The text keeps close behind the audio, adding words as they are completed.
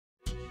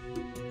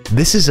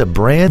This is a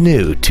brand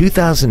new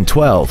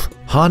 2012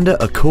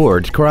 Honda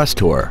Accord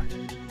Crosstour.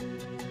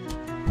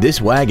 This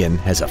wagon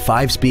has a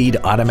 5-speed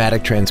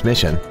automatic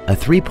transmission, a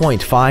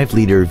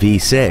 3.5-liter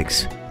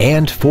V6,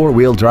 and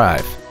 4-wheel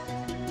drive.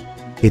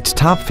 Its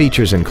top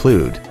features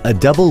include a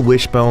double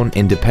wishbone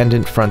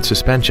independent front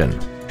suspension,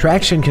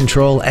 traction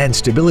control and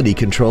stability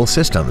control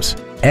systems,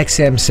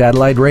 XM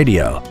satellite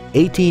radio,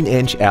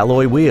 18-inch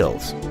alloy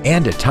wheels,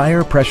 and a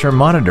tire pressure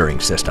monitoring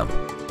system.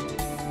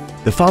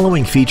 The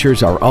following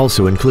features are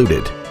also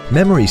included: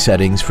 memory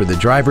settings for the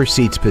driver's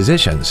seat's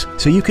positions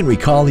so you can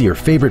recall your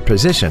favorite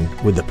position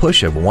with the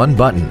push of one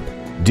button,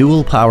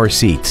 dual power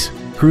seats,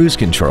 cruise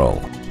control,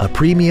 a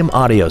premium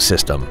audio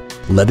system,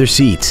 leather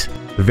seats,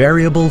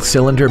 variable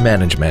cylinder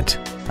management,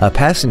 a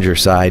passenger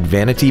side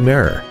vanity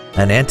mirror,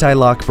 an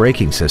anti-lock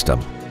braking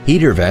system,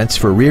 heater vents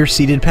for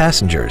rear-seated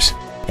passengers,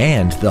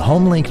 and the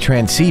HomeLink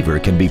transceiver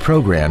can be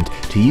programmed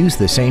to use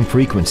the same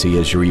frequency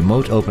as your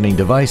remote opening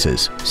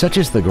devices, such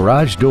as the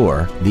garage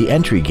door, the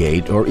entry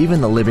gate, or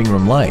even the living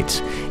room lights,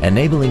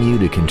 enabling you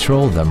to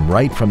control them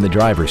right from the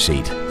driver's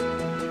seat.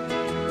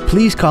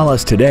 Please call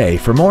us today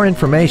for more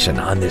information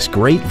on this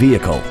great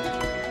vehicle.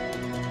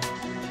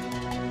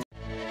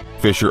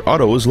 Fisher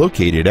Auto is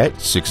located at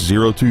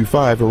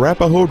 6025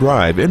 Arapahoe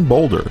Drive in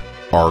Boulder.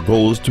 Our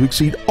goal is to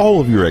exceed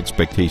all of your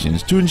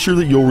expectations to ensure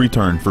that you'll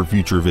return for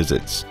future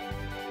visits.